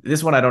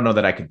 This one I don't know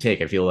that I could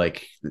take. I feel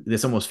like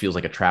this almost feels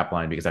like a trap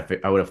line because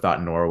I would have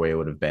thought Norway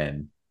would have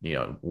been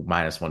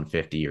minus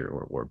 150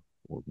 or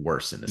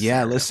worse in this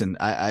Yeah, scenario. listen,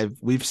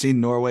 we've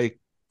seen Norway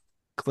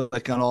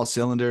click on all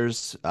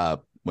cylinders.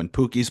 When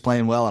Pookie's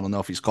playing well, I don't know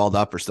if he's called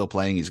up or still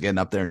playing. He's getting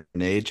up there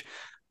in age.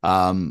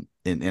 And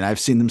I've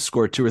seen them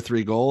score 2 or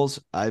 3 goals.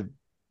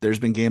 There's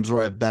been games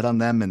where I've bet on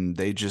them and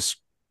they just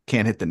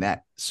can't hit the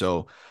net.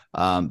 So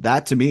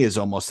that to me is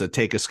almost a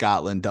take a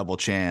Scotland double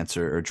chance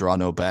or draw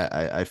no bet.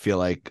 I feel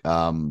like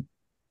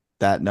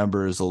that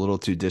number is a little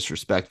too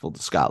disrespectful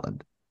to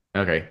Scotland.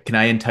 Okay, can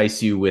I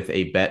entice you with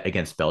a bet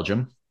against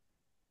Belgium?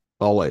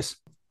 Always.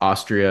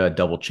 Austria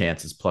double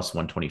chance is plus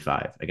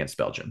 125 against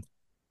Belgium.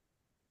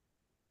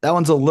 That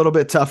one's a little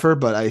bit tougher,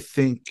 but I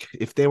think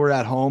if they were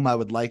at home, I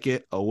would like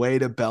it. Away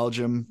to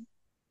Belgium,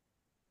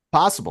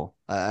 possible.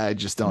 I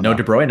just don't No know.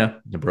 De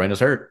Bruyne. De Bruyne's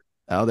hurt.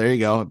 Oh, there you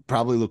go.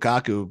 Probably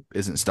Lukaku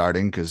isn't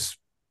starting because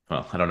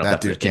Well, I don't know if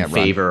that that's dude in can't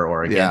run. favor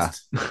or Yeah,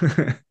 against.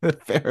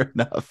 fair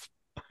enough.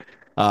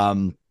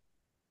 Um,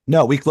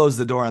 no, we closed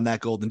the door on that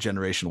golden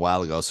generation a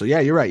while ago. So yeah,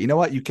 you're right. You know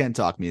what? You can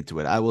talk me into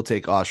it. I will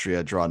take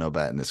Austria draw no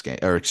bet in this game,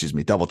 or excuse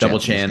me, double Double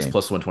chance in this chance game.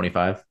 plus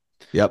 125.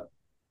 Yep.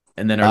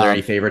 And then are there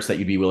any favorites that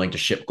you'd be willing to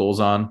ship goals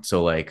on?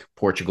 So like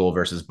Portugal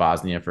versus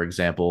Bosnia, for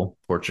example.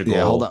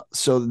 Yeah, hold Portugal. on.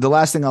 So the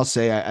last thing I'll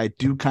say, I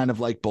do kind of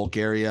like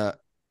Bulgaria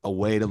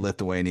away to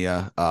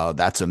Lithuania.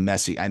 That's a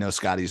messy. I know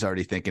Scotty's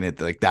already thinking it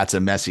like that's a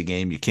messy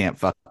game. You can't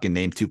fucking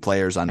name 2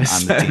 players on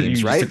the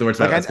teams, You just took right? the words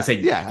out. Like I was gonna say,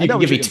 yeah, if I you know can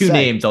what give you're me gonna two say.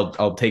 names,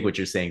 I'll take what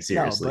you're saying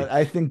No, but seriously.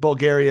 I think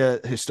Bulgaria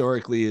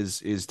historically is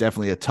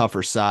definitely a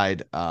tougher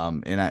side.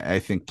 And I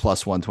think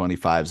plus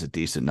 125 is a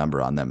decent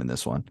number on them in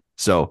this one.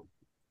 So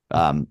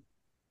um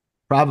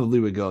probably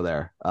would go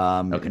there.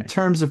 In Okay.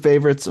 terms of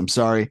favorites, I'm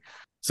sorry.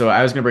 So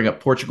I was gonna bring up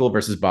Portugal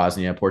versus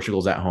Bosnia.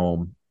 Portugal's at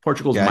home.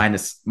 Portugal's Okay.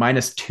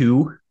 minus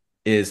two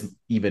is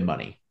even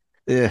money.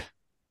 Eh,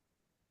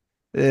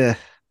 eh.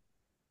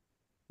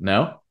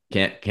 No?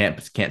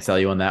 Can't sell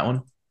you on that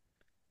one?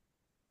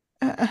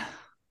 Eh.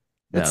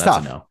 No, That's that's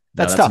a tough. no. No,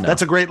 That's that's a tough.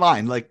 That's no. a great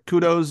line. Like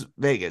kudos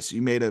Vegas.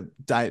 You made a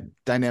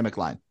dynamic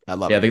line. I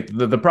love Yeah, it.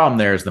 the problem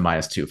there is the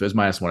minus two. If it was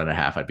minus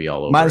 1.5, I'd be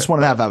all over Minus it. one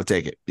and a half, But I would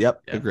take it.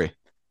 Yep, yeah. agree.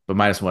 But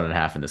minus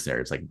 1.5 in this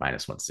scenario, it's like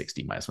minus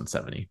 160, minus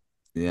 170.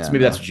 So Yeah,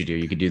 maybe that's no, what you do.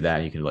 You could do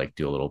that. You can like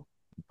do a little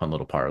fun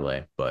little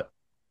parlay. But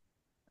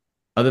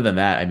other than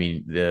that, I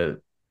mean,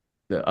 the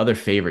other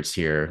favorites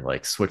here,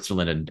 like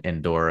Switzerland and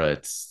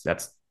Andorra,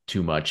 that's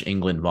too much.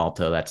 England,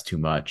 Malta, that's too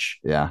much.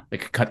 yeah,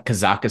 Like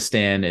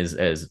Kazakhstan is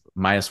as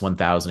minus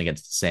 1,000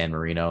 against San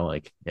Marino.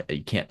 Like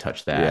you can't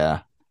touch that. yeah.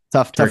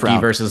 Tough Turkey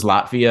round. versus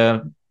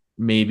Latvia,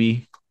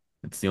 maybe.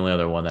 It's the only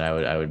other one that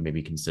I would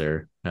maybe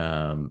consider.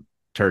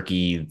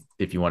 Turkey,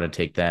 if you want to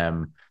take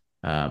them,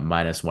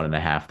 minus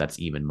 1.5, that's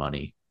even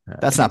money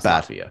That's not against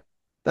bad. Latvia.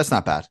 That's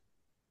not bad.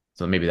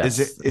 So maybe Is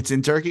it? that's It's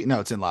in Turkey? No,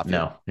 it's in Latvia.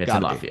 no, it's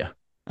in Gotta be. Latvia.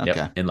 Okay,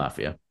 Yep, in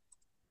Latvia.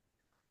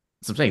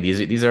 So I'm saying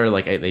these are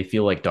like they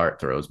feel like dart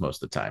throws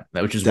most of the time,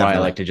 which is why I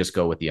definitely. like to just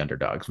go with the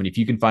underdogs. If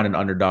you can find an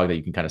underdog that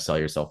you can kind of sell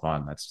yourself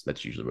on,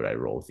 that's usually what I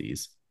roll with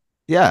these.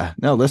 Yeah.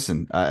 No,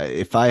 listen.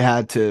 If I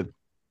had to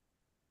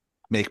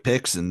make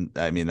picks, and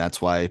I mean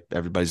that's why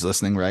everybody's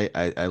listening, right?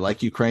 I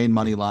like Ukraine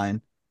money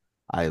line.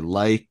 I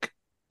like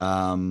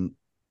um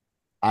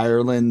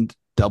Ireland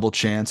double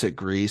chance at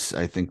Greece.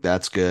 I think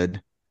that's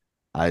good.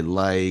 I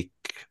like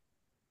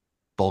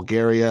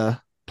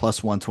Bulgaria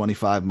plus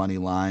 125 money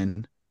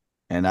line.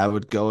 And I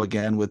would go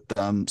again with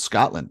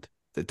Scotland,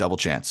 the double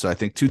chance. So I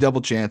think two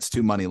double chance,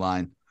 two money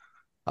line.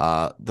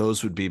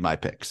 Those would be my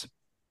picks.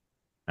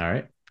 All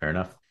right, fair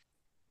enough.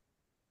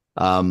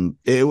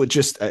 It would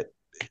just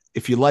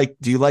if you like,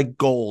 do you like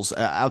goals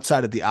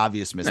outside of the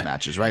obvious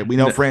mismatches? Right, we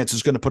know France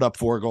is going to put up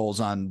 4 goals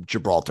on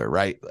Gibraltar.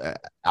 Right,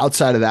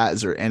 outside of that,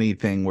 is there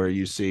anything where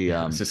you see?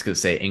 I was just gonna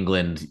say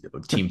England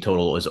team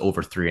total is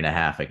over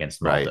 3.5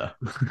 against Right, Malta.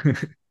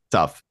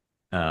 tough.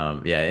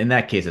 Yeah, in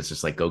that case, it's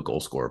just like go goal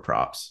scorer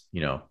props.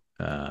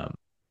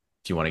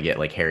 If you want to get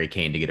like Harry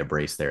Kane to get a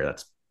brace there,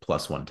 that's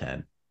plus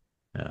 110.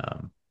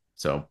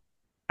 So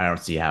I don't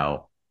see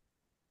how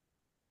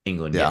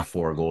England Yeah. get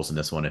 4 goals in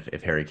this one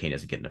if Harry Kane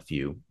isn't getting a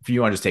few. If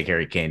you want to just take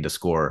Harry Kane to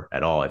score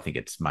at all, I think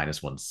it's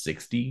minus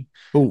 160.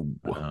 Oh,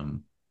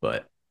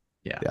 But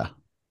yeah. yeah.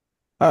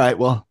 All right.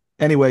 Well,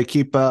 anyway,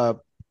 keep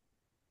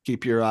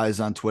keep your eyes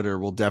on Twitter.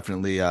 We'll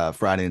definitely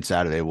Friday and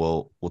Saturday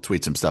we'll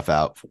tweet some stuff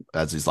out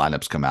as these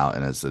lineups come out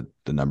and as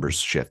the numbers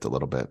shift a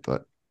little bit.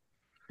 But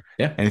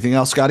Yeah. anything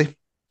else, Scotty?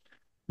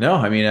 No,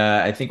 I mean,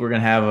 I think we're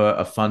gonna have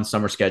a fun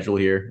summer schedule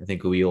here. I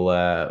think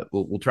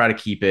we'll try to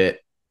keep it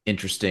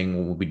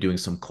interesting. We'll be doing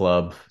some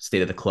club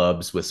state of the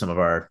clubs with some of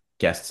our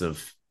guests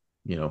of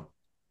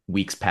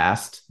weeks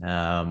past.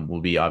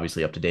 We'll be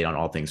obviously up to date on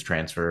all things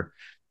transfer.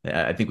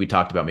 I think we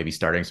talked about maybe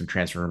starting some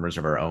transfer rumors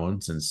of our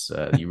own, since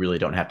you really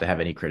don't have to have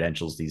any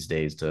credentials these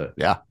days to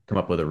come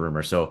up with a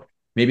rumor. So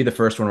maybe the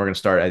first one we're going to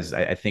start, as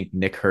I think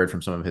Nick heard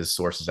from some of his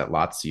sources at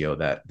Lazio,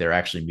 that they're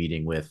actually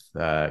meeting with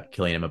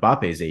Kylian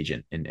Mbappe's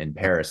agent in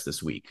Paris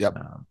this week. Yep.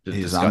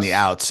 He's on the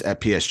outs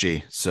at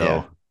PSG.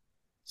 So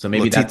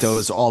maybe Lotito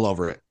is all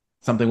over it.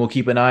 Something we'll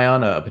keep an eye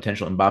on. A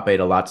potential Mbappe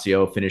to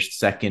Lazio, finished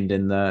second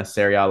in the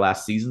Serie A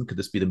last season. Could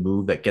this be the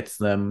move that gets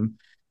them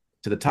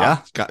to the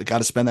top? Yeah, got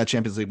to spend that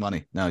Champions League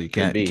money. No, you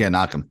can't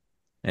knock them.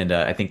 And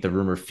I think the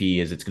rumor fee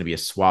is it's going to be a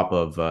swap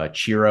of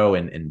Chiro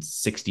and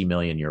 60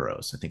 million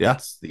euros. I think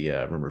that's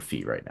the rumor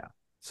fee right now.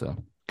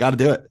 So got to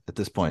do it at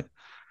this point.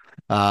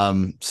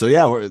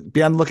 We're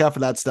be on the lookout for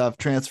that stuff.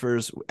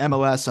 Transfers,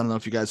 MLS. I don't know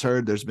if you guys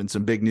heard, there's been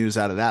some big news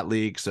out of that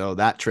league. So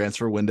that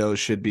transfer window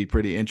should be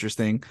pretty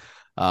interesting.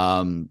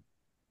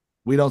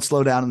 We don't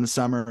slow down in the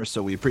summer,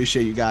 so we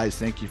appreciate you guys.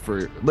 Thank you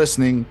for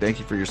listening. Thank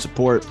you for your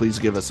support. Please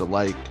give us a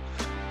like,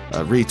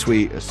 a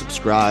retweet, a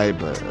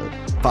subscribe, a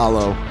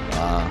follow,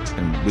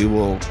 and we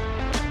will,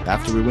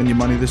 after we win you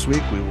money this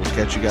week, we will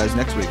catch you guys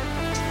next week.